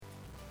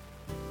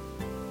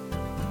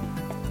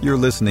You're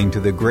listening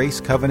to the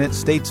Grace Covenant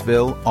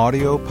Statesville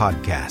audio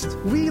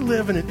podcast. We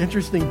live in an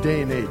interesting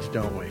day and age,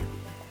 don't we?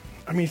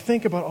 I mean,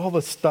 think about all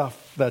the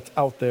stuff that's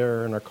out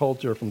there in our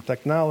culture, from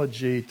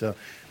technology to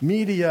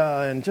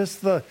media and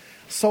just the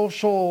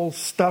social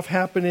stuff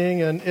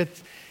happening, and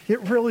it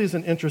really is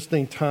an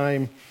interesting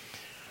time.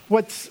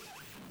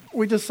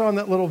 We just saw in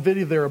that little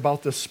video there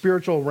about the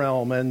spiritual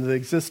realm and the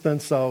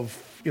existence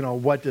of,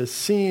 what is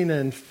seen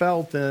and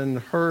felt and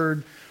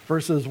heard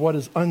versus what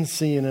is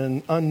unseen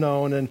and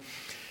unknown. And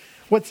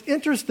what's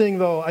interesting,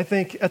 though, I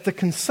think at the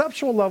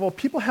conceptual level,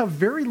 people have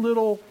very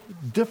little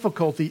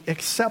difficulty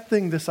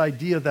accepting this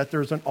idea that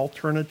there's an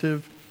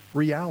alternative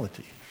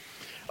reality.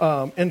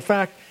 In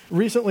fact,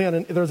 recently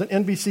there was an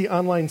NBC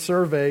online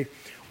survey,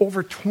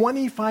 over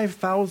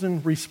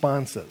 25,000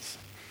 responses.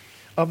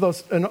 Of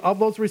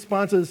those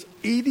responses,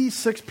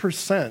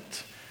 86%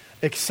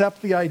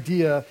 accept the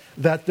idea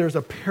that there's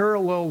a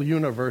parallel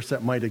universe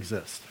that might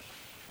exist.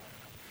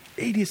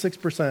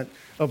 86%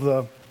 of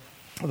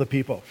the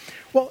people.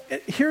 Well,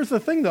 here's the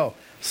thing, though.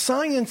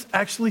 Science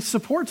actually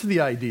supports the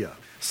idea.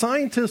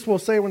 Scientists will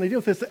say when they deal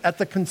with this, at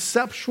the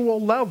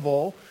conceptual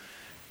level,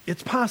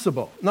 it's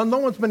possible. Now, no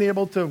one's been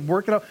able to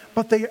work it out,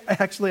 but I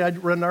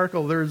read an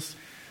article, there's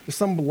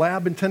some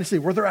lab in Tennessee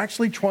where they're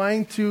actually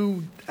trying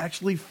to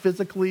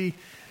physically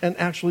and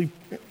actually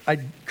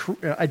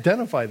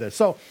identify this.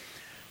 So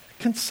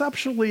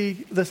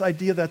conceptually, this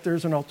idea that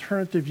there's an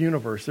alternative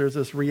universe, there's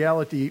this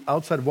reality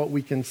outside of what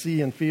we can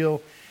see and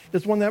feel,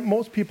 is one that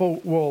most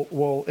people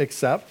will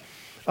accept,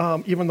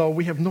 even though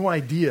we have no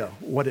idea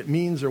what it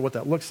means or what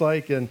that looks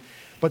like.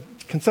 But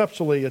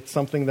conceptually, it's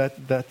something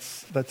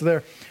that's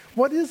there.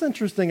 What is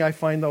interesting, I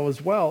find, though,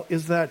 as well,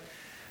 is that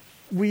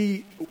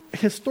we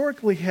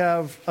historically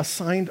have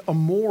assigned a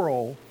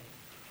moral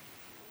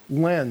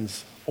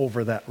lens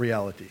over that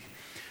reality.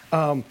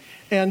 And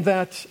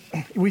that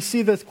we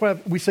see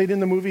it in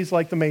the movies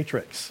like The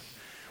Matrix,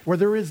 where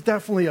there is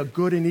definitely a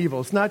good and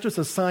evil. It's not just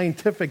a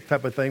scientific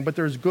type of thing, but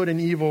there's good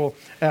and evil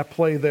at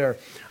play there.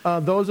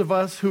 Those of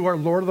us who are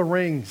Lord of the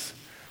Rings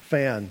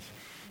fans,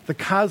 the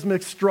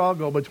cosmic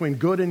struggle between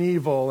good and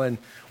evil and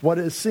what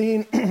is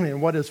seen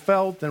and what is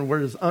felt and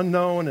what is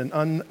unknown and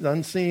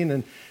unseen,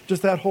 and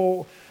just that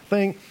whole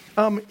thing.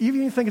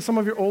 Even you think of some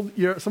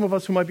of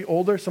us who might be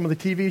older, some of the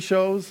TV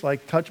shows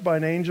like Touched by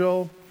an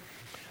Angel,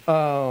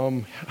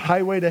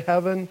 Highway to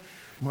Heaven.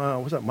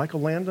 Was that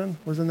Michael Landon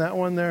was in that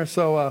one there?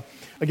 So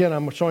again,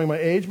 I'm showing my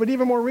age, but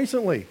even more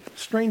recently,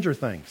 Stranger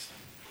Things,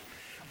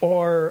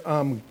 or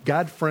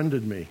God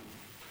Friended Me,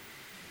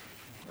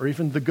 or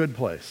even The Good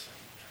Place,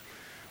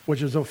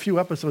 which is a few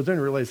episodes in,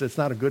 realize it's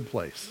not a good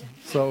place.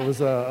 So it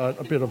was a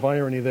bit of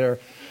irony there.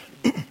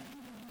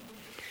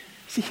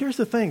 See, here's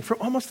the thing. From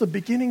almost the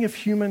beginning of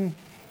human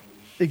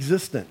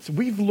existence,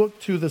 we've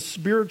looked to the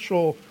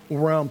spiritual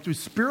realm, to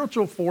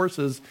spiritual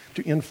forces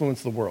to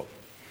influence the world.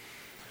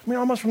 I mean,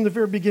 almost from the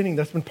very beginning,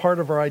 that's been part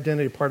of our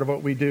identity, part of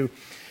what we do.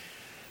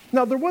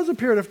 Now, there was a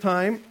period of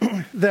time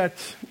that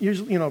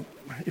usually,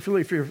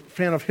 if you're a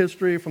fan of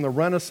history, from the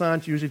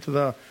Renaissance, usually to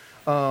the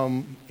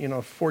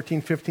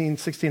 14, 15,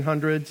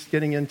 1600s,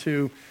 getting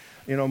into,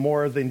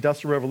 more of the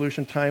Industrial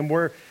Revolution time,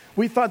 where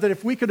we thought that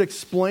if we could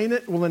explain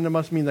it, well, then it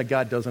must mean that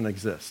God doesn't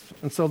exist.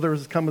 And so there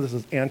was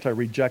this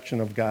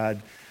anti-rejection of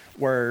God,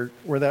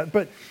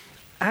 but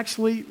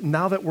actually,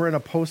 now that we're in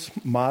a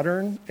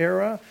postmodern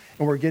era,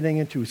 and we're getting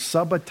into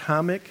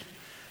subatomic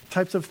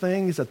types of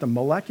things at the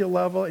molecular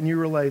level, and you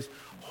realize,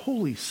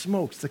 holy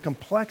smokes, the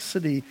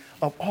complexity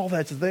of all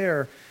that's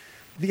there,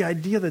 the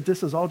idea that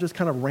this is all just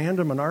kind of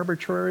random and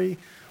arbitrary,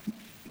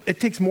 it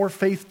takes more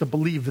faith to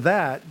believe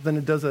that than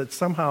it does that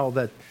somehow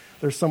that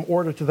there's some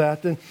order to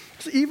that. And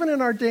so even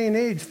in our day and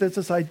age, there's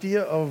this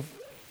idea of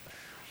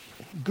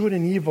good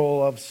and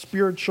evil, of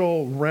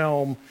spiritual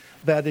realm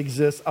that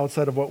exists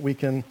outside of what we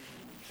can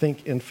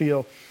think and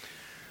feel.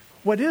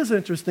 What is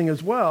interesting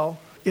as well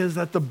is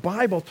that the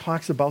Bible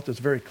talks about this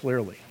very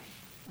clearly.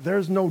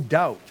 There's no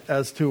doubt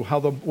as to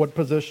what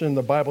position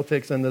the Bible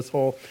takes in this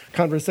whole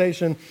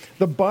conversation.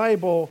 The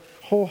Bible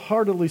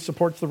wholeheartedly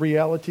supports the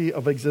reality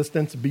of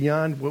existence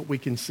beyond what we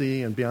can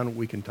see and beyond what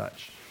we can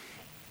touch.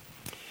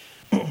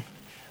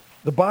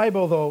 The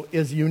Bible, though,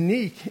 is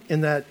unique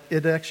in that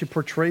it actually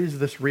portrays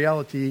this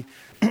reality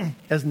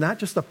as not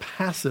just a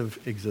passive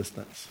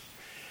existence,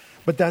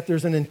 but that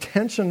there's an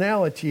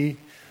intentionality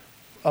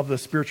of the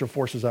spiritual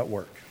forces at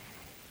work.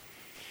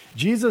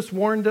 Jesus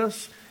warned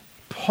us,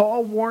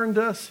 Paul warned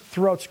us,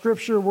 throughout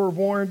Scripture we're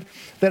warned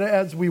that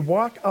as we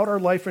walk out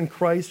our life in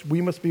Christ, we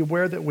must be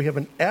aware that we have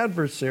an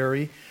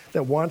adversary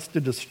that wants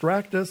to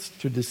distract us,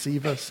 to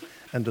deceive us,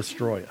 and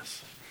destroy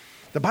us.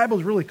 The Bible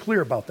is really clear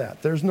about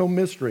that. There's no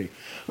mystery.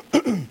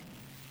 1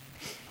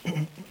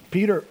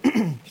 Peter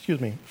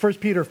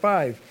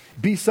 5,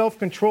 be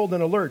self-controlled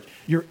and alert.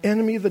 Your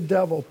enemy, the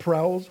devil,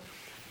 prowls.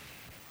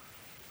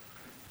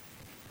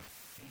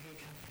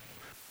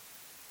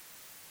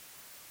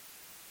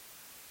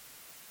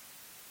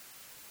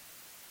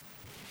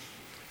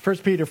 1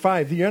 Peter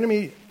 5, the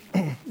enemy,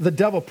 the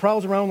devil,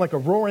 prowls around like a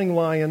roaring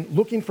lion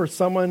looking for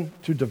someone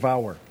to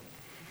devour.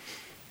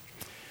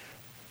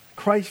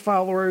 Christ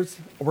followers,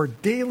 we're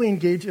daily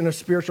engaged in a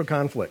spiritual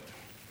conflict.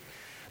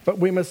 But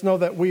we must know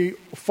that we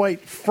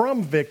fight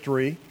from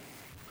victory.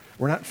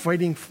 We're not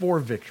fighting for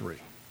victory.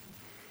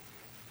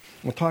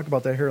 We'll talk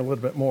about that here a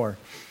little bit more.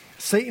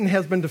 Satan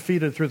has been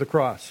defeated through the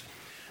cross.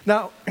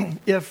 Now,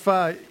 if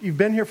you've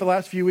been here for the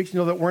last few weeks, you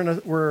know that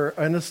we're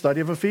in a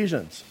study of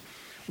Ephesians.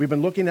 We've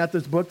been looking at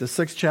this book, the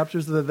 6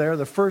 chapters that are there.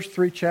 The first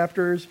 3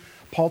 chapters,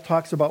 Paul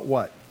talks about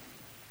what?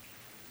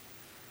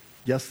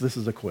 Yes, this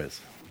is a quiz.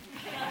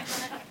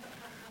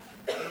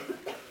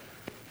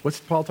 What's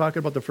Paul talking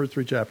about the first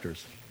 3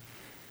 chapters?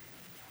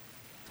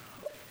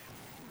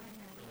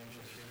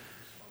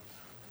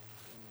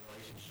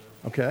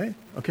 Okay.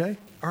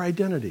 Our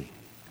identity.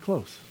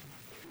 Close.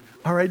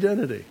 Our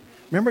identity.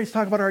 Remember, he's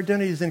talking about our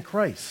identity is in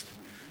Christ.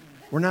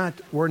 We're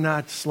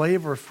not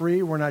slave or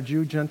free. We're not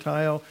Jew,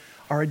 Gentile.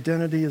 Our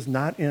identity is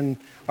not in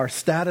our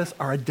status.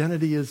 Our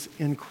identity is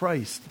in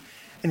Christ.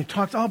 And he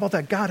talks all about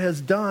that God has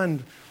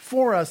done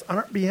for us on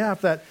our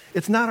behalf, that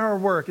it's not our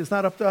work. It's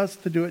not up to us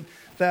to do it,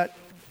 that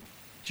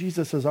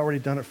Jesus has already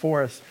done it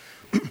for us.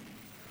 And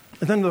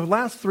then the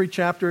last 3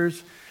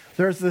 chapters,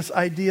 there's this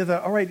idea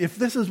that, all right, if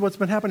this is what's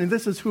been happening,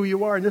 this is who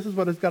you are, and this is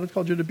what God has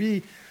called you to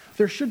be,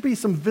 there should be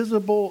some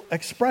visible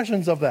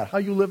expressions of that, how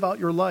you live out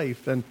your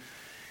life. And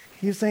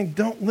he's saying,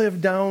 don't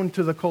live down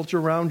to the culture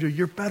around you.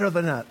 You're better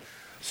than that.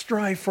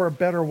 Strive for a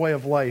better way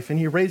of life. And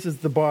he raises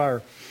the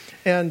bar.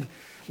 And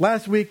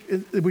last week,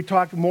 we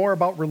talked more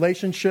about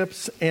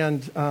relationships,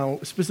 and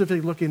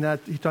specifically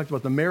he talked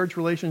about the marriage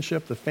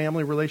relationship, the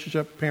family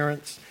relationship,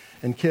 parents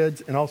and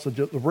kids, and also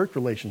the work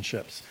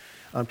relationships.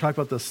 Talked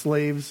about the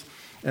slaves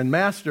and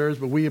masters,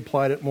 but we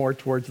applied it more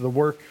towards the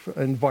work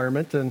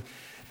environment. And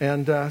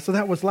so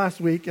that was last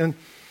week. And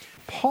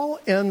Paul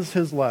ends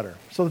his letter.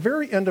 So the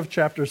very end of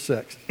chapter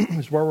 6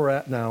 is where we're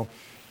at now.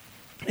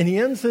 And he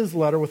ends his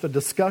letter with a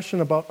discussion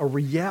about a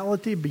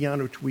reality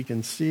beyond which we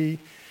can see,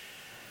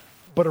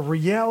 but a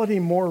reality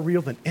more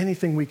real than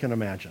anything we can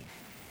imagine.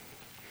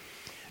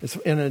 It's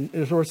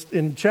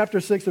in chapter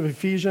 6 of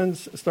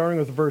Ephesians, starting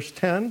with verse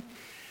 10.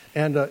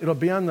 And it'll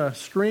be on the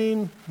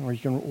screen, or you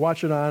can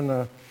watch it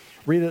on,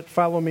 read it,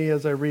 follow me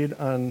as I read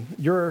on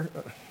your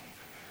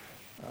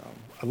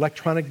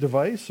electronic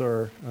device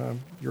or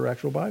your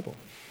actual Bible.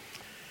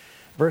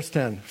 Verse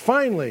 10,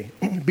 finally,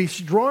 be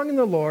strong in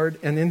the Lord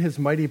and in his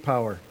mighty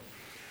power.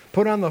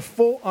 Put on the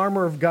full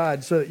armor of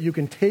God so that you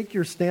can take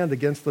your stand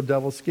against the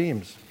devil's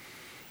schemes.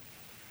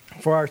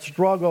 For our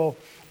struggle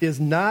is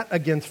not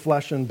against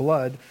flesh and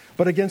blood,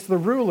 but against the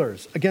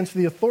rulers, against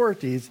the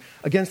authorities,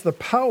 against the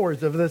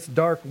powers of this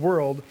dark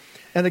world,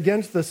 and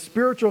against the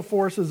spiritual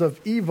forces of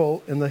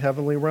evil in the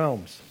heavenly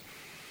realms.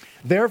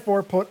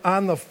 Therefore, put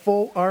on the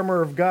full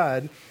armor of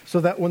God, so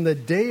that when the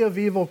day of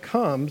evil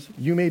comes,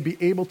 you may be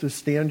able to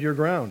stand your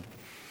ground.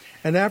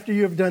 And after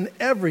you have done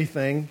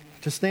everything,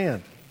 to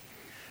stand.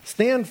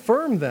 Stand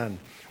firm then,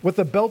 with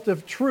the belt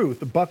of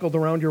truth buckled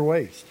around your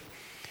waist,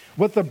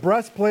 with the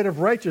breastplate of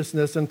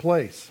righteousness in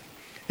place,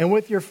 and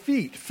with your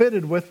feet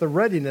fitted with the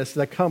readiness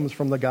that comes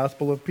from the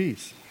gospel of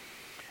peace.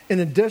 In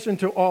addition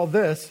to all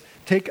this,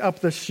 take up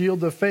the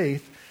shield of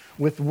faith,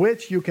 with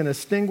which you can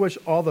extinguish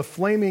all the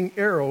flaming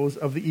arrows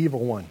of the evil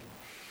one.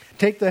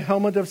 Take the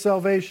helmet of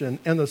salvation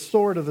and the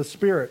sword of the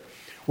Spirit,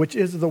 which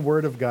is the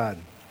word of God.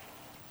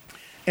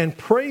 And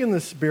pray in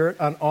the Spirit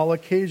on all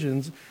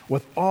occasions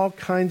with all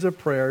kinds of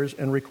prayers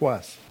and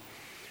requests.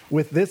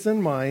 With this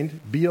in mind,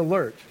 be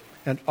alert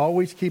and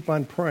always keep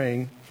on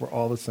praying for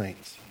all the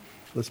saints.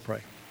 Let's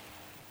pray.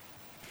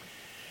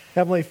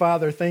 Heavenly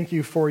Father, thank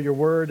you for your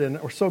word,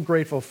 and we're so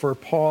grateful for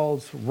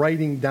Paul's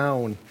writing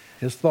down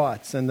his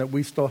thoughts, and that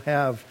we still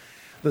have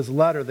this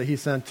letter that he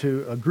sent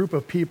to a group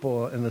of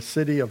people in the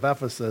city of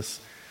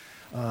Ephesus.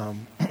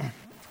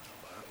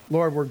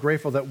 Lord, we're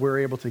grateful that we're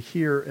able to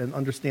hear and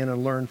understand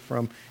and learn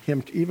from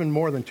him even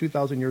more than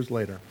 2,000 years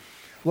later.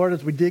 Lord,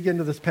 as we dig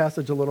into this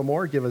passage a little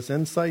more, give us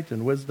insight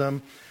and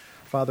wisdom.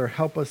 Father,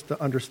 help us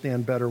to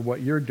understand better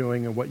what you're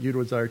doing and what you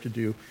desire to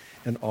do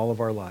in all of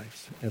our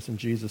lives. And it's in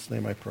Jesus'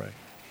 name I pray.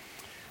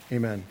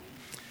 Amen.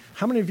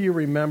 How many of you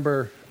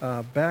remember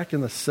back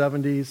in the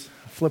 70s,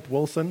 Flip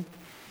Wilson?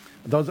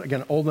 Those,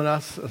 again, old than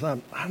us. I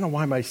don't know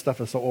why my stuff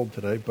is so old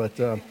today, but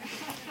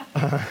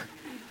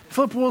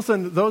Flip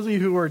Wilson, those of you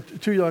who were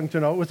too young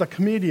to know, was a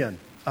comedian.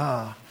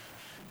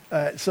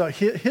 So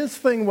his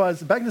thing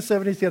was, back in the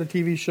 70s, he had a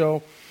TV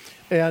show.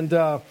 And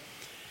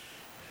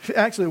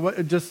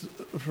actually, just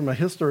from a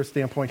history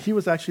standpoint, he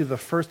was actually the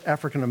first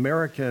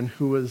African-American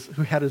who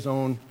had his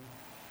own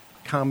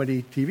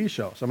comedy TV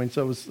show. So it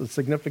was a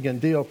significant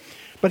deal.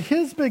 But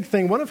his big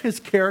thing, one of his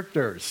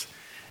characters,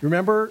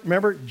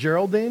 remember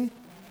Geraldine?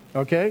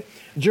 Okay,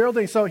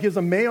 Geraldine. So he's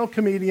a male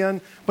comedian,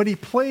 but he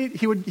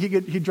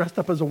dressed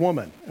up as a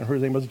woman, and her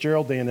name was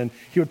Geraldine, and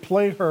he would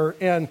play her.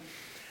 And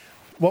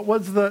what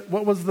was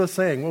the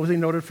saying? What was he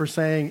noted for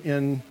saying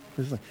in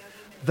his thing?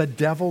 The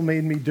devil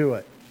made me do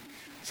it.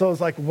 So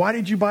it's like, why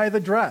did you buy the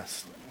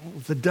dress?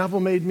 The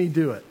devil made me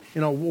do it.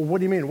 Well, what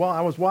do you mean? Well,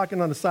 I was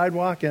walking on the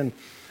sidewalk and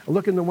I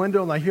look in the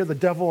window and I hear the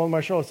devil on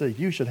my shoulder say,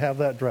 you should have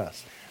that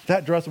dress.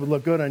 that dress would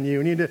look good on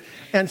you.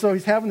 And so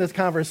he's having this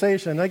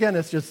conversation. Again,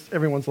 it's just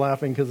everyone's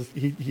laughing because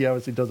he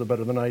obviously does it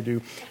better than I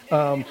do.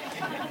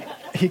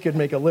 He could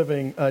make a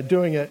living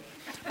doing it.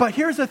 But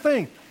here's the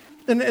thing.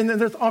 And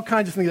there's all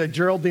kinds of things that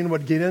Geraldine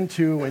would get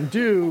into and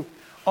do,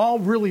 all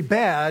really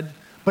bad,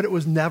 but it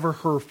was never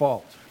her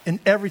fault. In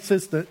every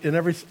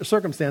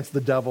circumstance,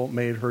 the devil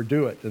made her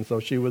do it. And so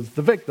she was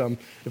the victim,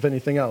 if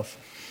anything else.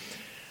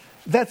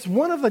 That's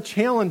one of the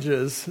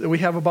challenges that we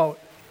have about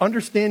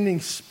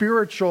understanding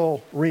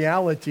spiritual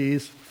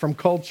realities from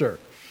culture.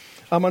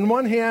 On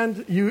one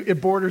hand,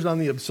 it borders on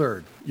the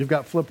absurd. You've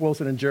got Flip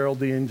Wilson and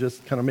Geraldine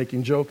just kind of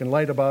making joke and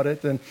light about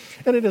it, and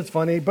it is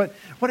funny. But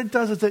what it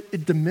does is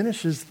it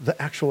diminishes the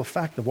actual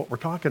effect of what we're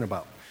talking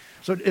about.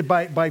 So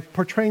by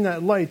portraying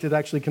that light, it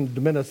actually can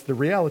diminish the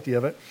reality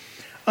of it.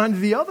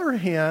 On the other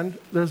hand,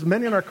 there's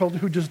many in our culture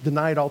who just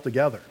deny it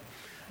altogether.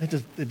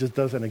 It just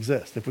doesn't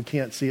exist. If we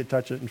can't see it,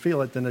 touch it, and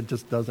feel it, then it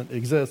just doesn't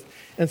exist.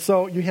 And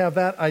so you have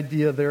that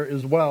idea there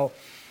as well.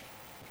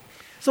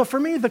 So for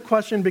me, the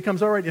question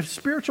becomes, all right, if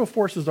spiritual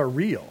forces are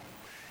real,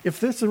 if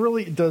this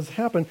really does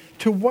happen,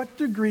 to what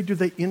degree do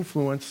they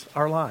influence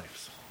our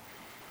lives?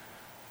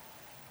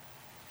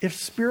 If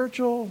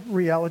spiritual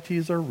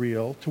realities are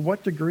real, to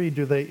what degree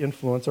do they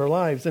influence our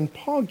lives? And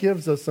Paul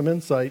gives us some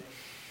insight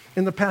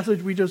in the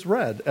passage we just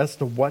read as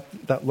to what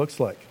that looks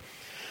like.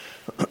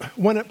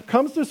 When it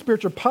comes to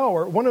spiritual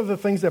power, one of the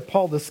things that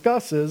Paul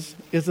discusses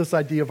is this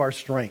idea of our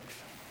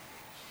strength.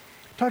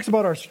 He talks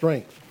about our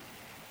strength.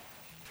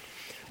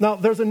 Now,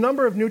 there's a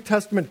number of New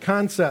Testament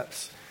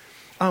concepts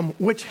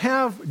which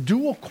have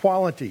dual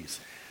qualities.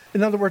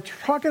 In other words,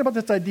 we're talking about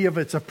this idea of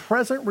it's a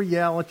present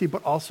reality,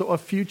 but also a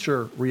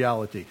future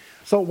reality.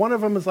 So one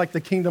of them is like the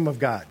kingdom of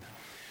God.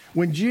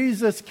 When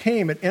Jesus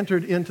came and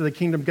entered into the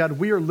kingdom of God,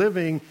 we are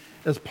living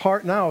as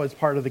part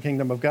of the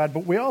kingdom of God,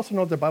 but we also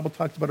know the Bible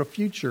talks about a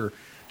future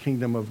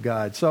kingdom of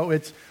God. So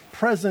it's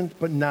present,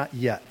 but not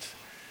yet,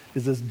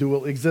 is this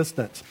dual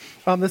existence.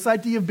 This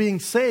idea of being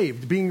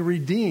saved, being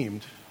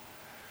redeemed,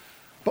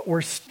 but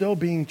we're still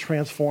being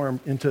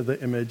transformed into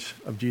the image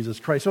of Jesus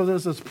Christ. So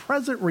there's this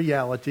present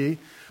reality,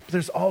 but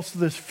there's also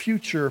this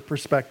future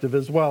perspective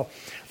as well.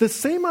 The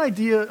same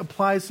idea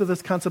applies to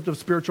this concept of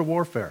spiritual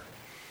warfare.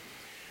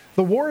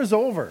 The war is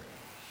over.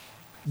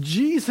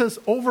 Jesus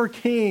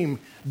overcame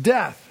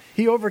death.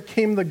 He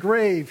overcame the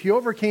grave. He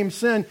overcame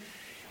sin.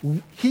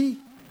 The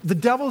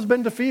devil's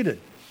been defeated.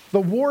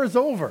 The war is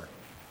over.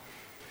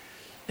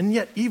 And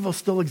yet evil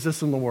still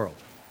exists in the world.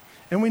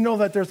 And we know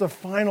that there's a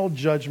final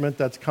judgment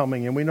that's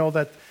coming, and we know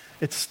that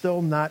it's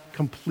still not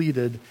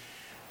completed.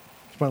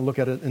 I just want to look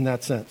at it in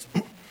that sense.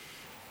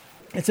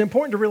 It's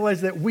important to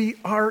realize that we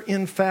are,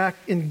 in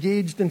fact,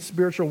 engaged in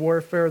spiritual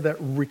warfare that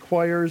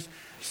requires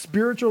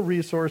spiritual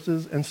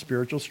resources and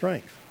spiritual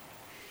strength.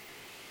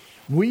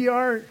 We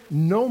are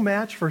no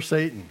match for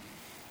Satan,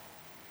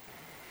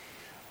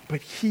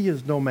 but he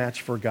is no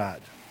match for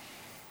God.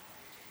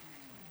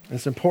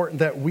 It's important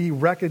that we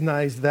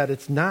recognize that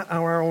it's not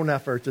our own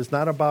efforts, it's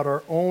not about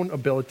our own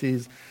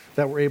abilities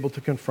that we're able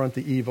to confront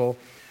the evil.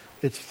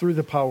 It's through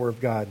the power of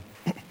God.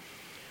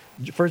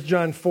 1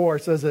 John 4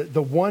 says that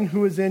the one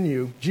who is in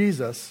you,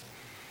 Jesus,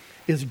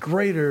 is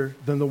greater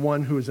than the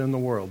one who is in the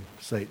world,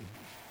 Satan.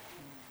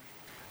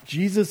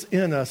 Jesus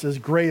in us is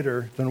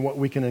greater than what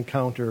we can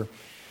encounter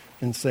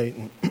in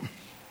Satan.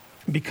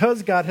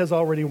 Because God has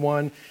already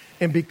won,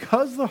 and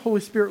because the Holy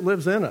Spirit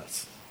lives in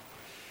us,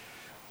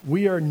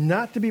 we are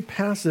not to be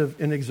passive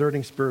in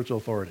exerting spiritual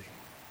authority.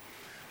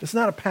 It's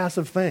not a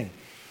passive thing.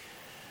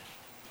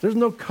 There's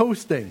no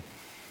coasting.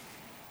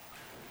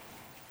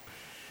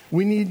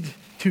 We need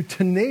to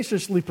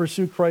tenaciously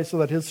pursue Christ so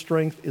that his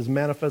strength is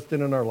manifested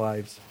in our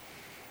lives.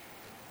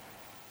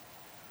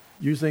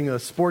 Using a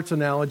sports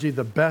analogy,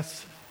 the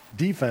best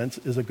defense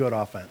is a good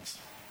offense.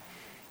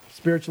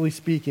 Spiritually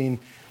speaking,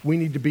 we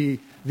need to be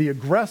the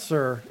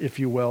aggressor, if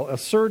you will,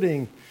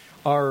 asserting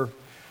our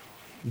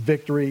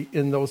victory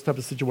in those types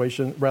of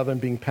situations rather than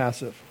being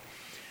passive.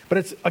 But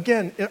it's,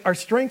 again, our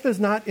strength is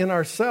not in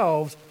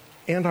ourselves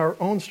and our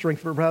own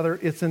strength, but rather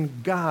it's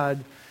in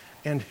God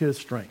and his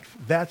strength.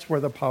 That's where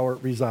the power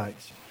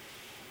resides.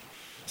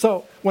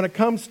 So when it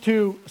comes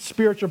to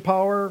spiritual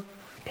power,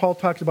 Paul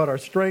talks about our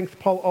strength.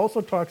 Paul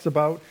also talks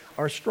about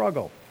our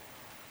struggle.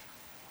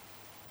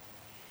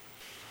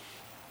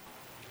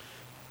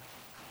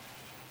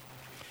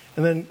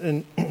 And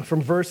then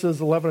from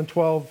verses 11 and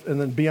 12 and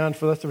then beyond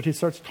for the rest of it, he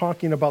starts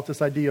talking about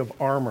this idea of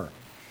armor.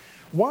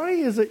 Why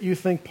is it you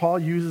think Paul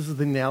uses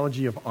the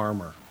analogy of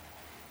armor?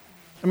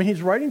 I mean,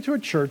 he's writing to a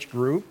church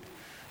group,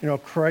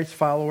 Christ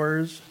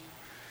followers.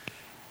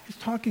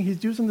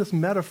 He's using this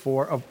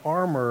metaphor of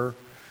armor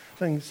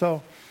thing.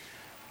 So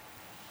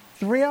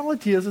the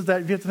reality is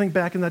that if you have to think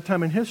back in that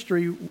time in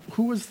history,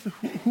 who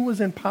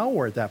was in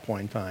power at that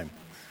point in time?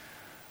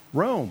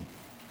 Rome.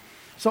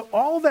 So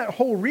all that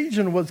whole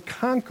region was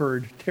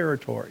conquered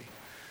territory.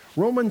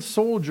 Roman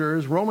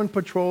soldiers, Roman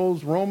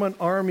patrols, Roman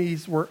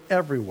armies were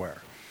everywhere.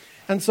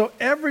 And so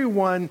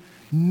everyone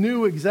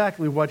knew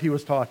exactly what he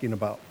was talking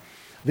about.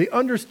 They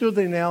understood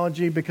the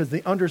analogy because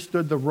they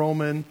understood the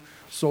Roman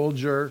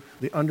soldier.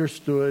 They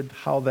understood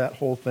how that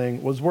whole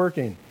thing was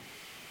working.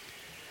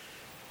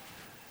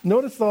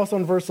 Notice also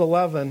in verse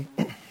 11,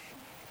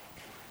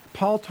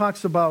 Paul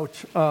talks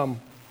about,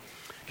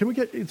 can we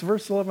get, it's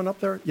verse 11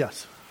 up there?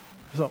 Yes.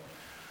 So,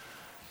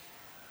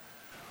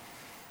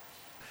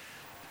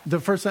 the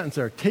first sentence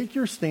there, take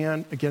your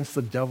stand against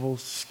the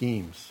devil's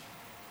schemes.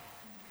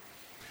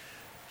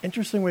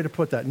 Interesting way to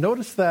put that.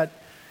 Notice that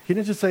he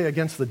didn't just say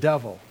against the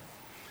devil.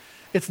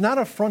 It's not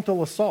a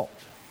frontal assault.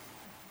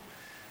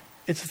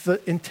 It's the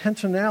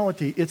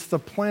intentionality, it's the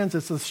plans,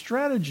 it's the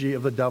strategy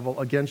of the devil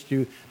against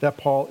you that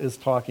Paul is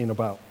talking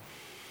about.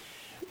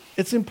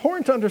 It's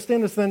important to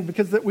understand this then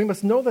because that we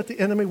must know that the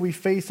enemy we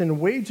face in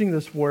waging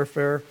this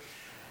warfare,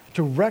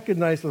 to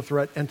recognize the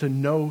threat and to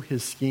know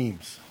his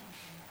schemes.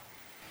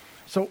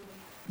 So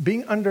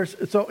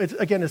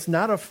it's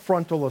not a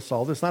frontal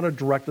assault. It's not a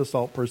direct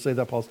assault per se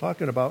that Paul's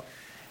talking about.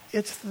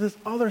 It's this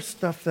other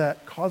stuff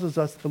that causes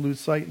us to lose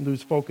sight and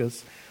lose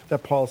focus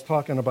that Paul's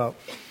talking about.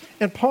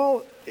 And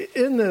Paul,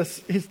 in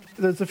this,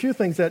 there's a few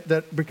things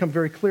that become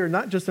very clear,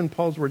 not just in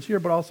Paul's words here,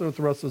 but also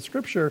throughout the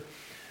Scripture,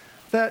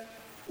 that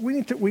we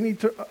need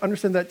to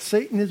understand that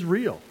Satan is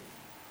real.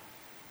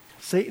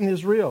 Satan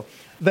is real.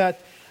 That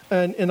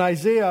in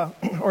Isaiah,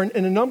 or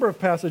in a number of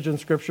passages in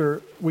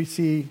Scripture, we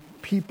see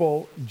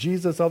people,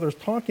 Jesus, others,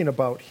 talking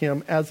about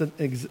him as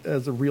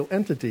a real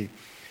entity.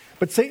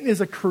 But Satan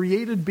is a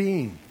created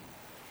being.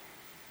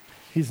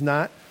 He's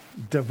not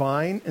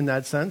divine in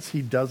that sense.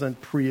 He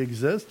doesn't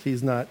pre-exist.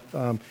 He's not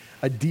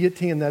a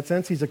deity in that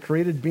sense. He's a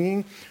created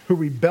being who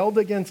rebelled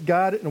against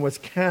God and was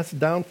cast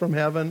down from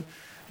heaven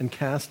and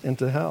cast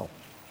into hell.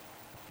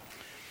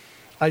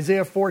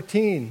 Isaiah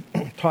 14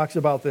 talks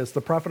about this.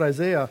 The prophet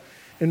Isaiah,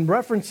 in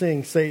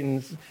referencing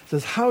Satan,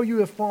 says, "How you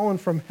have fallen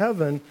from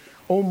heaven,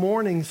 O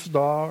morning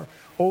star,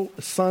 O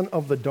son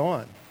of the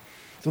dawn."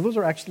 So those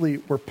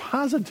were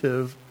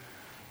positive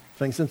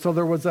things. And so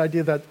there was the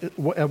idea that it,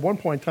 at one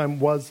point in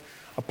time, was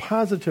a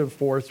positive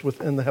force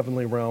within the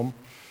heavenly realm.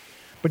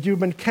 But you've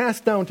been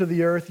cast down to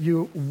the earth.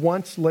 You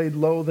once laid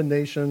low the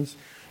nations.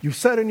 You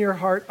said in your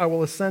heart, I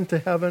will ascend to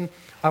heaven.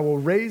 I will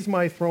raise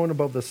my throne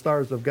above the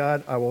stars of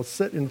God. I will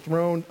sit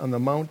enthroned on the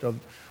mount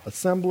of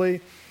assembly,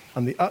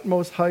 on the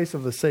utmost heights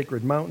of the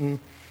sacred mountain.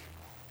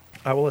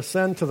 I will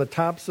ascend to the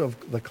tops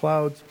of the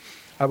clouds.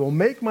 I will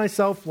make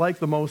myself like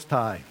the Most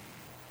High.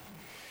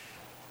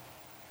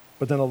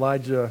 But then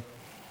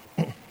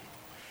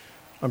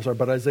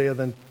Isaiah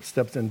then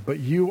steps in. But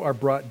you are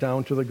brought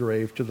down to the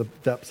grave, to the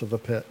depths of the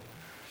pit.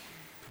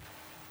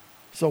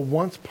 So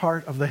once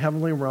part of the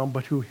heavenly realm,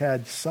 but who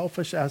had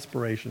selfish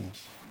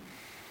aspirations,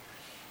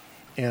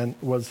 and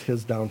was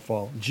his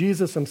downfall.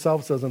 Jesus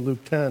himself says in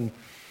Luke 10,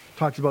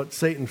 talks about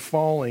Satan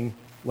falling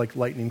like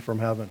lightning from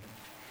heaven.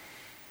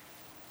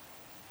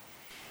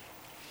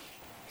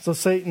 So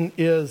Satan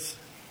is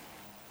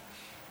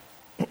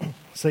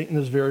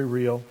very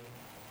real.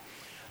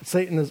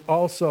 Satan is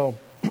also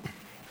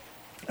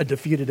a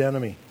defeated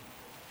enemy.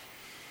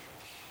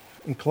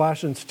 In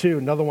Colossians 2,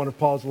 another one of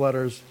Paul's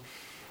letters,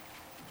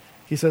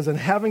 he says, "And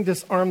having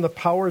disarmed the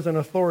powers and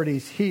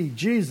authorities, he,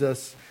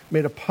 Jesus,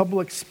 made a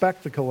public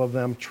spectacle of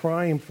them,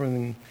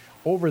 triumphing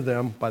over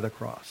them by the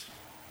cross."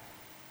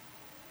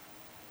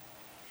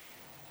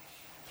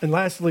 And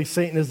lastly,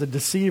 Satan is a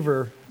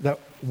deceiver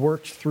that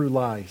works through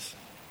lies.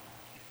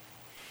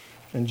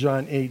 In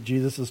John 8,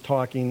 Jesus is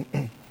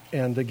talking,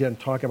 and again,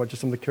 talking about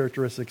just some of the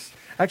characteristics.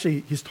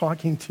 Actually, he's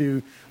talking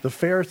to the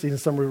Pharisees and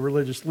some of the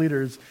religious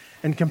leaders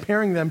and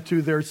comparing them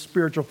to their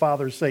spiritual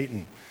father,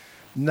 Satan.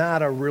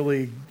 Not a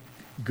really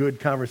good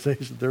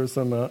conversation. There was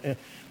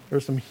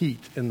some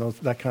heat in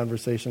that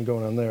conversation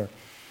going on there.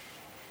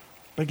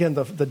 But again,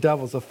 the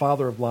devil's the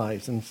father of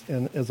lies and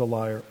is a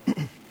liar.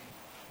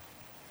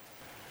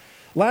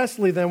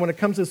 Lastly, then, when it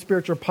comes to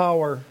spiritual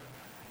power,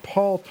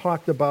 Paul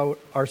talked about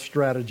our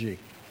strategy.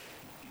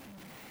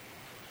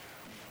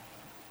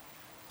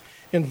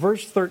 In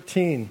verse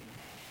 13,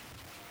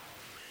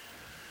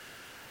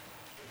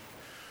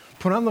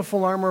 put on the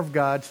full armor of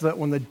God so that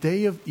when the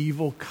day of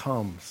evil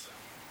comes,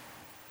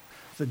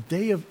 just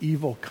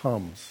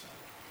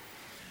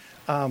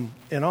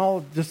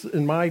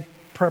in my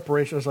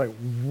preparation, I was like,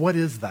 what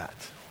is that?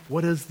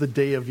 What is the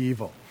day of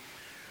evil?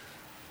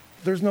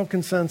 There's no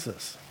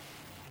consensus.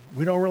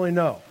 We don't really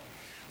know.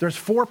 There's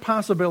 4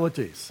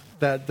 possibilities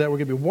that we're going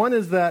to be. One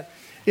is that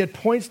it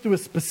points to a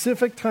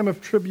specific time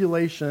of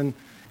tribulation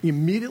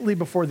immediately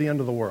before the end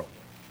of the world.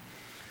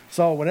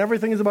 So when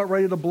everything is about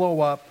ready to blow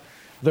up,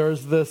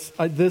 there's this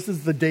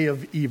is the day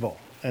of evil.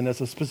 And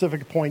it's a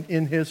specific point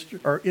in history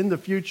or in the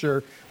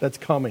future that's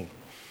coming.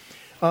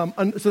 So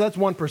that's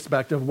one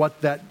perspective,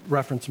 what that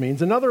reference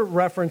means. Another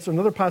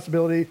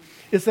possibility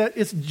is that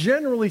it's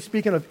generally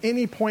speaking of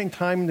any point in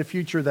time in the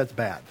future that's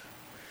bad.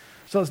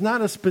 So it's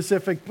not a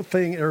specific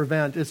thing or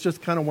event. It's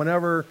just kind of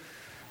whenever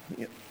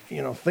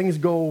things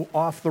go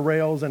off the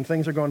rails and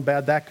things are going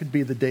bad, that could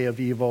be the day of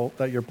evil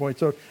that you're pointing.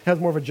 So it has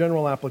more of a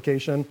general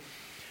application.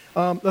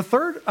 The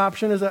third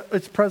option is that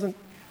it's present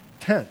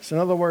tense. In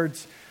other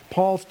words,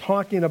 Paul's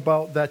talking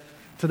about that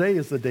today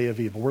is the day of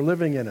evil. We're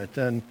living in it.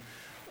 And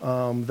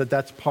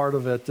that's part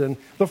of it. And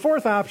the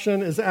fourth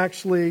option is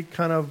actually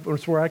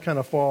it's where I kind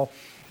of fall.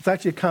 It's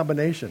actually a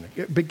combination.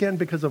 It began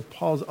because of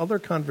Paul's other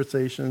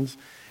conversations,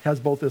 has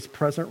both this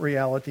present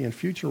reality and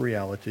future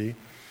reality.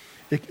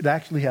 It could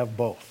actually have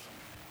both.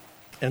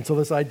 And so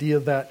this idea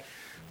that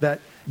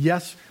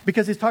yes,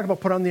 because he's talking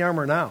about put on the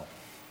armor now.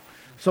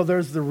 So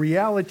there's the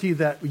reality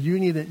that you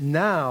need it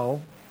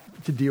now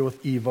to deal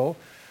with evil,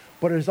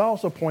 but it's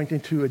also pointing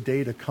to a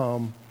day to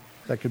come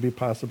that could be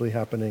possibly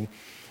happening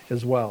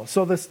as well.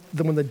 So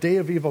when the day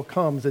of evil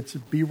comes, it's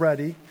be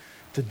ready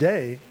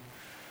today,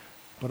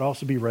 but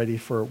also be ready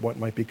for what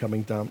might be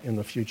coming down in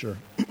the future.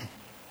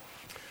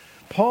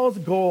 Paul's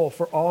goal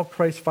for all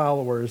Christ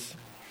followers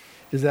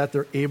is that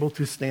they're able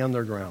to stand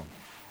their ground.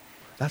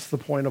 That's the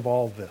point of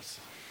all of this,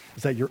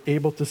 is that you're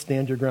able to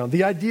stand your ground.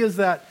 The idea is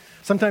that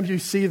sometimes you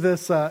see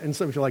this in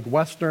some like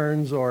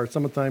Westerns, or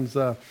sometimes,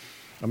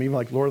 even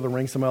like Lord of the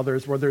Rings, some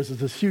others, where there's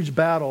this huge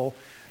battle,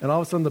 and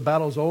all of a sudden the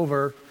battle's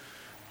over,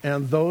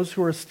 and those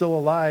who are still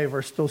alive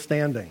are still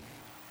standing.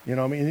 You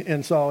know what I mean?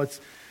 And so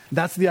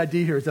that's the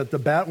idea here, is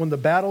that when the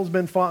battle's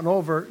been fought and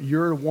over,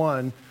 you're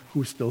one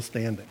who's still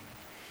standing.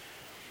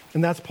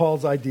 And that's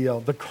Paul's ideal.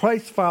 The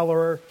Christ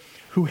follower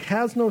who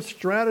has no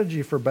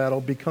strategy for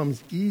battle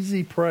becomes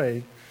easy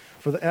prey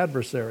for the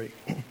adversary.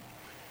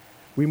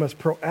 We must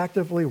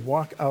proactively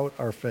walk out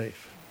our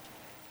faith.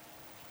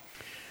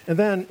 And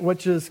then,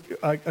 which is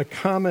a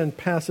common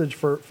passage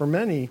for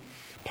many,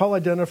 Paul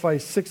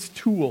identifies 6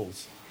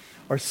 tools,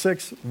 or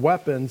 6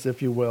 weapons,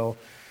 if you will,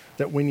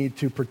 that we need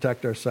to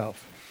protect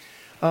ourselves.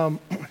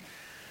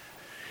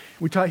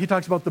 He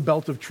talks about the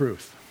belt of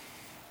truth.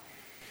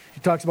 He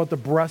talks about the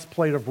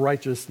breastplate of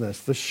righteousness,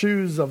 the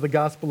shoes of the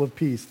gospel of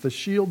peace, the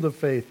shield of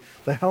faith,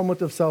 the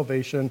helmet of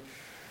salvation,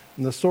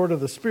 and the sword of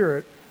the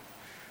Spirit,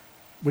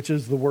 which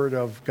is the word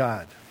of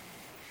God.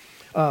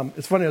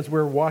 It's funny, as we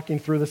were walking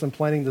through this and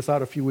planning this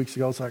out a few weeks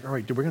ago, it's like, all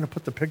right, we're going to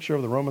put the picture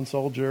of the Roman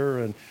soldier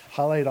and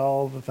highlight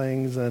all the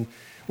things. And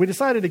we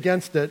decided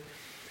against it,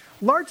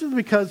 largely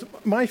because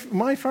my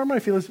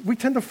feel is we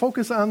tend to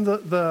focus on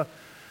the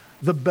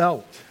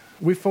belt.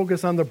 We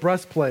focus on the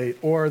breastplate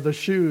or the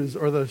shoes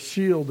or the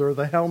shield or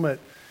the helmet.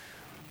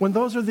 When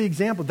those are the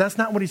examples, that's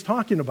not what he's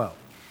talking about.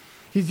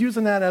 He's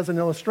using that as an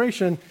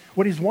illustration.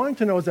 What he's wanting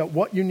to know is that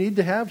what you need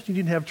to have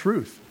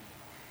truth.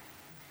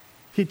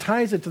 He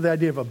ties it to the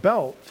idea of a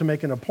belt to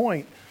making a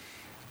point.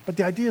 But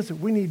the idea is that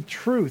we need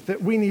truth,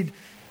 that we need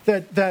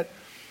that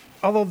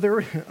although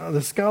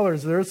the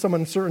scholars, there is some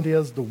uncertainty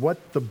as to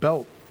what the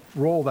belt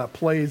role that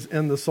plays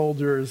in the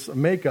soldier's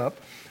makeup.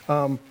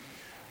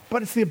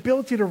 But it's the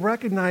ability to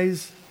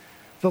recognize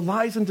the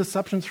lies and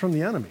deceptions from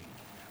the enemy.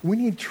 We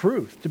need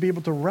truth to be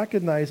able to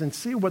recognize and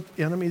see what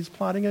the enemy is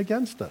plotting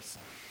against us.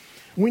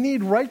 We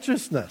need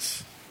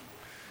righteousness.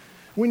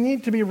 We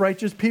need to be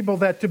righteous people,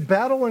 that to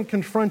battle and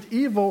confront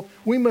evil,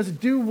 we must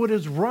do what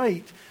is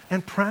right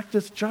and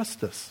practice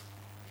justice.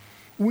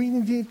 We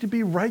need to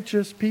be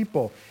righteous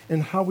people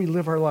in how we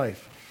live our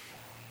life.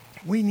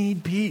 We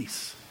need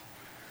peace.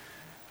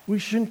 We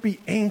shouldn't be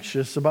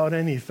anxious about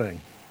anything.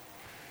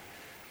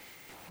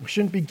 We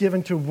shouldn't be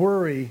given to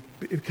worry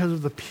because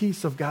of the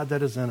peace of God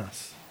that is in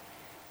us.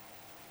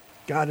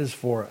 God is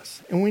for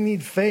us. And we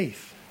need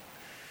faith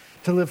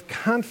to live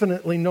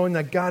confidently knowing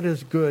that God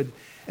is good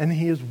and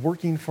He is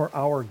working for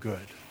our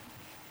good.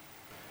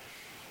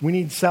 We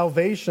need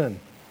salvation.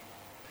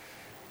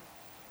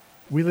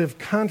 We live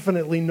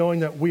confidently knowing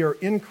that we are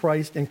in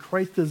Christ and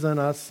Christ is in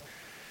us.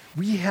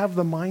 We have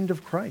the mind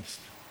of Christ.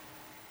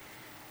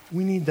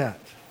 We need that.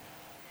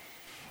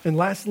 And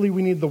lastly,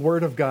 we need the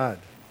Word of God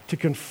to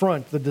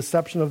confront the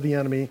deception of the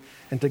enemy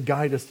and to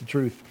guide us to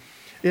truth.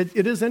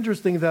 It is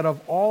interesting that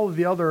of all of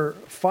the other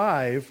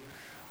 5,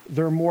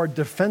 there are more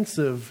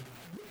defensive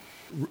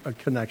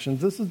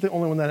connections. This is the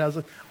only one that has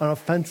an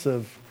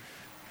offensive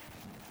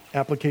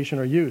application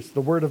or use.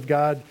 The Word of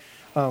God,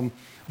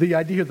 the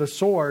idea of the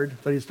sword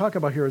that he's talking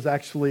about here is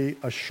actually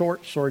a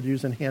short sword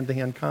used in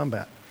hand-to-hand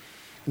combat.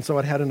 And so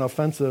it had an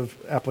offensive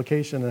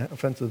application, an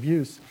offensive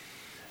use.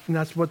 And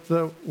that's what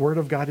the Word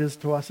of God is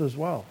to us as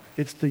well.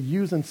 It's to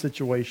use in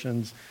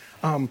situations.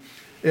 I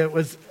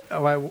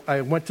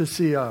went to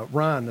see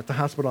Ron at the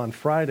hospital on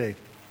Friday.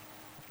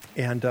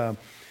 And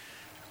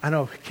I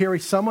know, Carrie,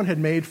 someone had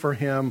made for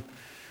him,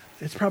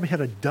 it's probably had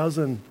a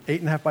dozen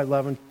 8.5 by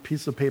 11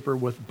 pieces of paper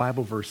with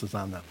Bible verses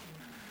on them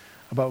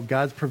about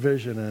God's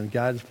provision and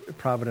God's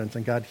providence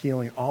and God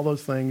healing, all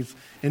those things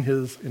in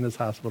his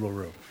hospital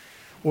room.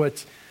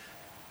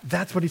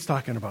 That's what he's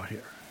talking about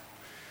here.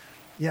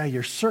 Yeah,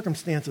 your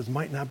circumstances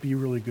might not be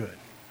really good,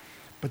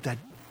 but that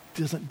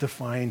doesn't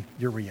define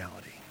your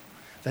reality.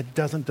 That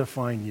doesn't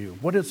define you.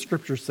 What does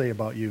Scripture say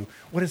about you?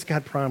 What does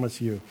God promise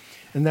you?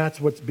 And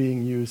that's what's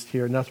being used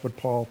here, and that's what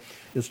Paul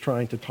is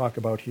trying to talk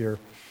about here.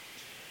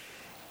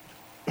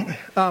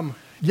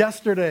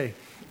 Yesterday,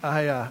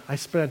 I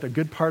spent a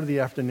good part of the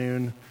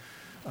afternoon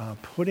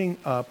putting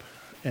up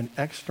an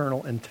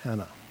external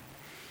antenna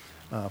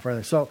for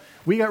everything. So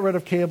we got rid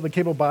of the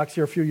cable box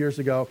here a few years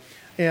ago,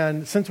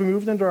 and since we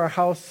moved into our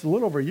house a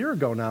little over a year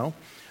ago now,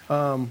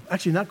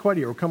 actually not quite a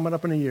year, we're coming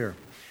up in a year,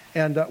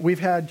 And we've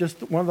had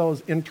just one of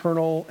those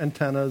internal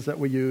antennas that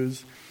we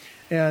use.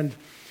 And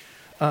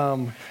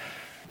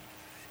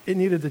it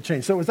needed to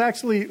change. So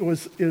it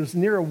was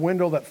near a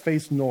window that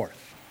faced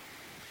north.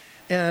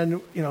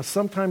 And,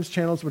 sometimes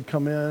channels would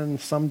come in,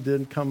 some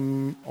did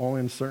come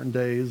only on certain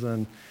days.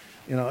 And,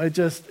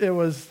 it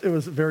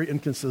was very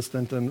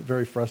inconsistent and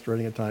very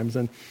frustrating at times.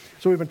 And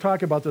so we've been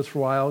talking about this for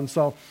a while. And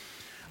so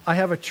I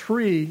have a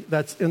tree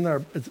that's in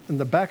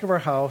the back of our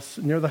house,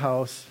 near the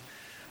house.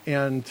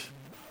 And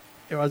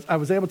I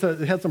was able to,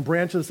 it had some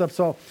branches up.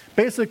 So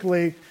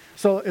basically,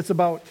 it's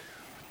about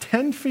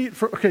 10 feet.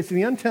 So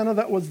the antenna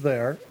that was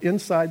there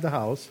inside the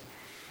house,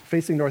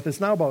 facing north,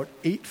 is now about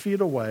 8 feet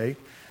away,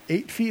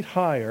 8 feet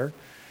higher.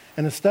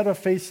 And instead of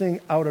facing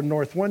out a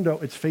north window,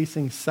 it's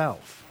facing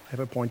south. I have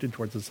it pointed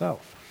towards the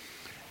south.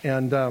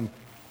 And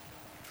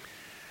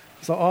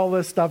so all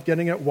this stuff,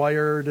 getting it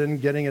wired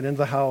and getting it into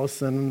the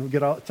house, and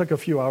it took a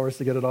few hours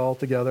to get it all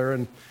together.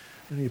 And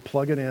you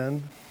plug it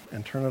in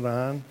and turn it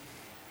on,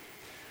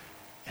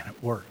 and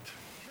it worked.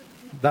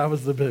 That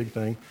was the big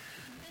thing.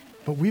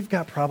 But we've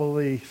got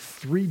probably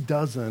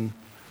 36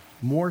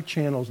 more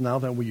channels now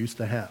than we used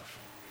to have.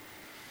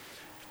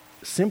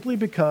 Simply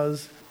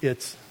because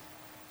it's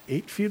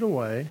 8 feet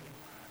away,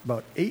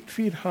 about 8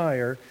 feet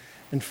higher,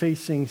 and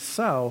facing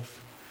south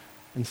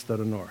instead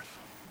of north.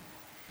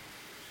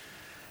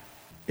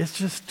 It's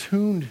just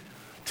tuned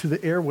to the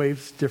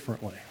airwaves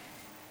differently.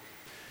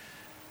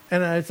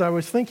 And as I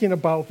was thinking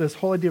about this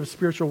whole idea of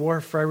spiritual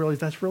warfare, I realized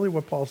that's really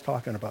what Paul's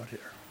talking about here.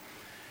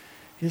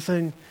 He's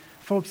saying,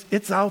 folks,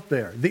 it's out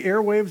there. The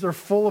airwaves are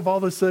full of all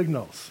the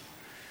signals.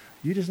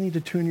 You just need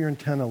to tune your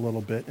antenna a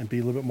little bit and be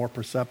a little bit more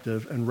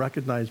perceptive and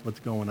recognize what's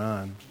going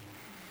on.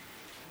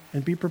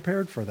 And be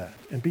prepared for that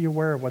and be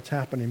aware of what's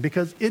happening,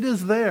 because it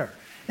is there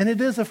and it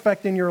is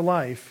affecting your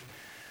life.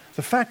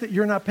 The fact that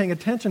you're not paying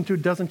attention to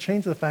it doesn't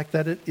change the fact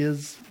that it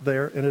is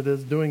there and it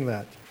is doing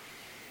that.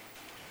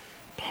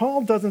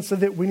 Paul doesn't say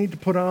that we need to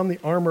put on the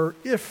armor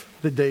if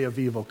the day of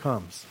evil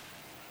comes.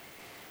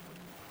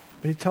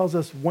 But he tells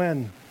us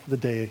when the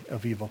day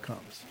of evil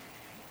comes.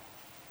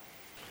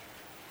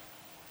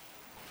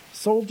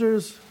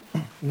 Soldiers,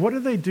 what do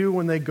they do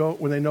when they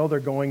know they're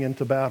going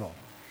into battle?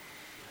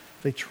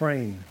 They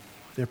train,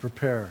 they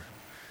prepare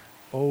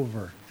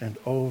over and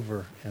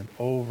over and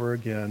over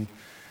again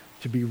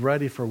to be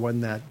ready for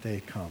when that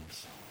day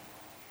comes.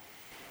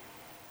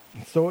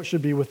 And so it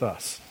should be with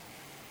us.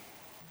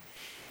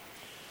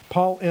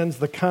 Paul ends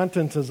the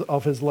contents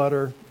of his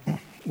letter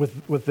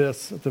with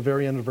this at the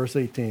very end of verse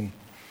 18.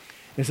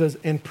 He says,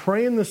 "And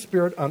pray in the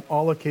Spirit on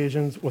all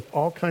occasions with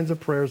all kinds of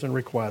prayers and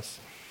requests.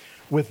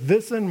 With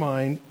this in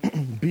mind,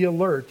 be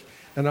alert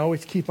and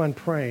always keep on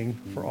praying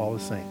for all the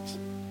saints."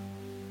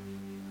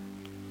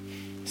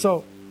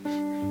 So,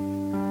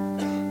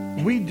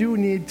 we do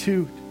need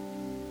to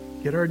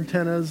get our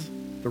antennas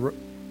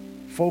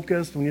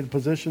focused. We need to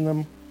position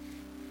them.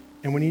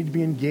 And we need to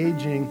be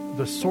engaging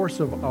the source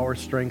of our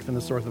strength and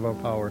the source of our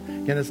power.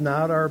 Again, it's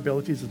not our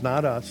abilities. It's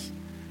not us.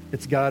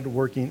 It's God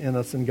working in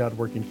us and God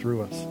working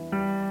through us.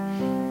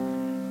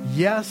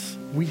 Yes,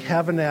 we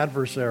have an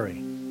adversary.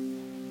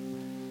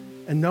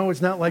 And no,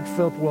 it's not like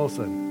Philip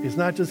Wilson. It's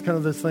not just kind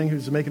of this thing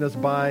who's making us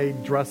buy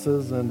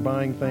dresses and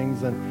buying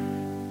things.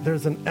 And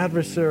there's an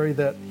adversary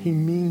that he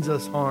means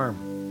us harm.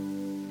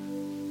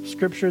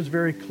 Scripture is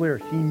very clear.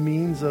 He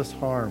means us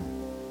harm.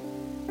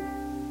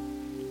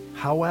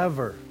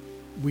 However,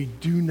 we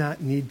do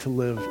not need to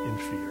live in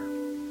fear.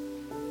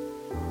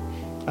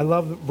 I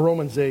love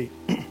Romans 8.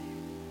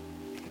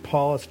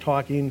 Paul is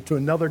talking to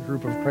another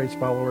group of Christ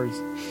followers,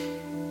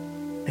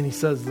 and he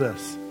says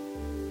this: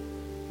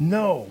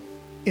 "No,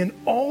 in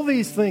all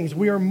these things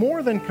we are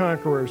more than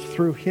conquerors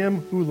through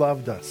him who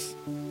loved us.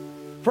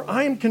 For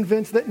I am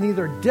convinced that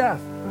neither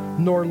death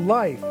nor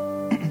life,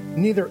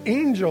 neither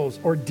angels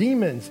or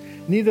demons,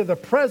 neither the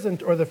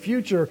present or the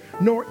future,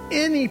 nor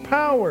any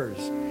powers,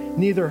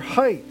 neither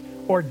height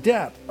or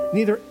depth,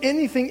 neither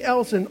anything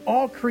else in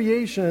all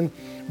creation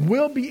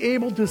will be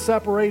able to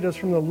separate us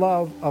from the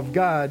love of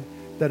God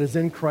that is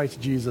in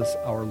Christ Jesus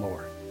our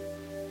Lord."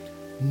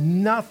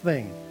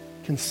 Nothing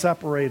can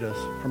separate us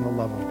from the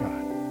love of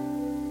God.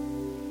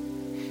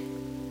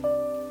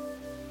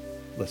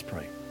 Let's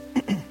pray.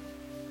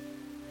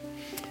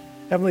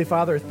 Heavenly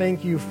Father,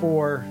 thank you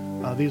for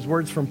these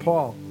words from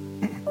Paul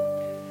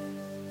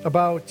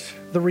about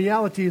the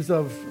realities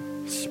of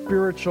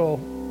spiritual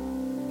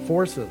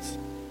forces.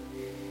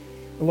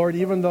 Lord,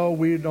 even though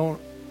we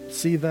don't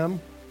see them,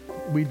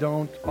 we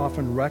don't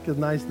often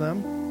recognize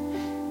them,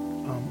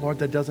 Lord,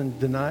 that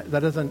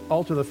doesn't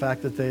alter the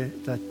fact that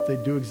they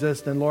do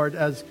exist. And Lord,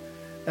 as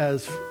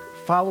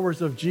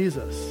followers of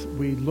Jesus,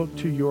 we look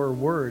to your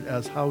word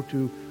as how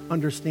to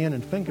understand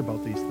and think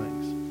about these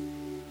things.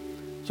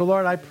 So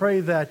Lord, I pray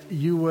that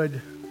you would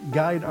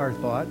guide our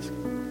thoughts,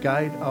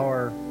 guide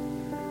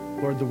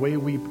Lord, the way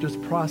we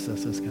just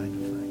process this kind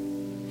of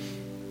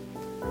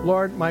thing.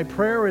 Lord, my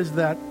prayer is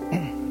that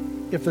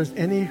if there's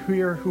any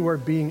here who are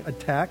being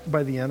attacked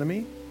by the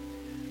enemy,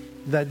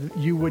 that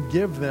you would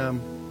give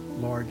them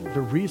Lord,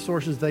 the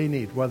resources they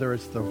need, whether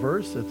it's the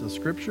verse, it's the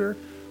scripture,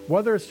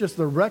 whether it's just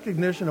the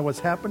recognition of what's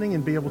happening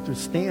and be able to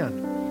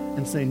stand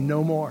and say,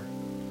 no more.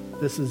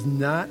 This is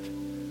not,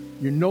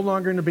 you're no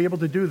longer going to be able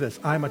to do this.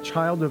 I'm a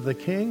child of the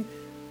King.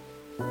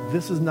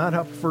 This is not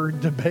up for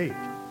debate.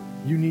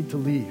 You need to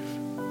leave.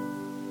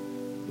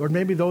 Lord,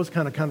 maybe those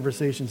kind of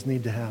conversations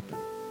need to happen.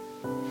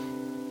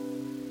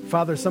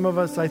 Father, some of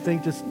us, I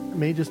think,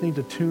 may just need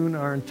to tune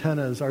our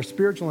antennas, our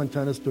spiritual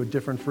antennas, to a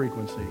different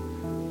frequency.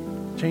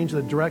 Change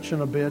the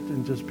direction a bit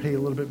and just pay a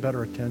little bit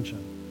better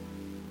attention.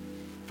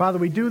 Father,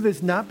 we do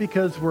this not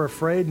because we're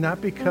afraid,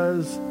 not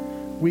because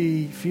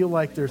we feel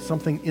like there's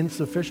something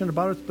insufficient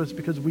about us, but it's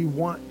because we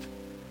want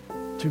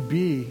to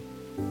be,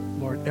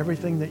 Lord,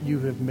 everything that you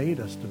have made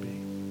us to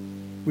be.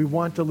 We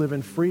want to live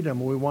in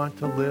freedom. We want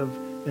to live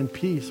in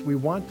peace. We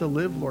want to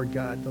live, Lord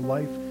God, the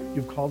life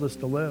you've called us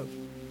to live.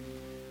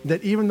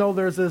 That even though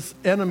there's this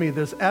enemy,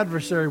 this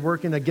adversary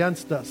working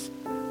against us,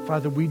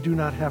 Father, we do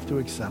not have to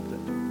accept it.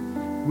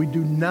 We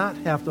do not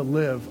have to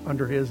live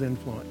under his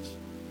influence.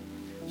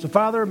 So,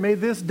 Father, may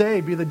this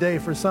day be the day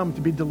for some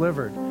to be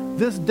delivered.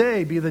 This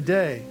day be the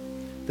day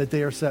that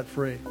they are set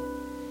free.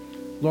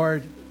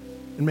 Lord,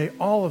 and may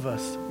all of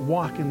us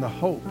walk in the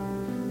hope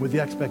with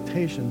the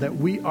expectation that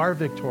we are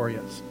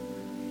victorious,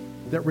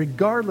 that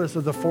regardless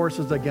of the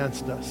forces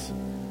against us,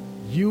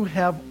 you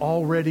have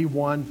already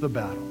won the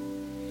battle.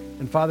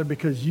 And Father,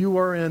 because you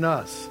are in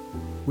us,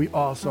 we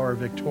also are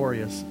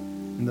victorious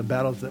in the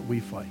battles that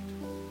we fight.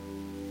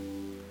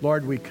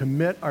 Lord, we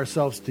commit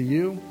ourselves to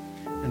you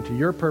and to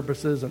your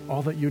purposes and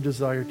all that you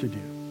desire to do.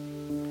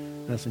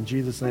 And that's in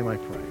Jesus' name I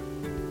pray.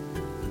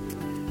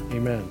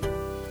 Amen.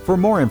 For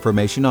more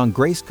information on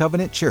Grace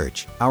Covenant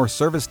Church, our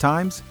service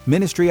times,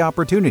 ministry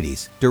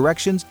opportunities,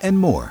 directions, and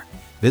more,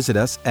 visit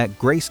us at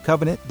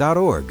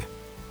gracecovenant.org.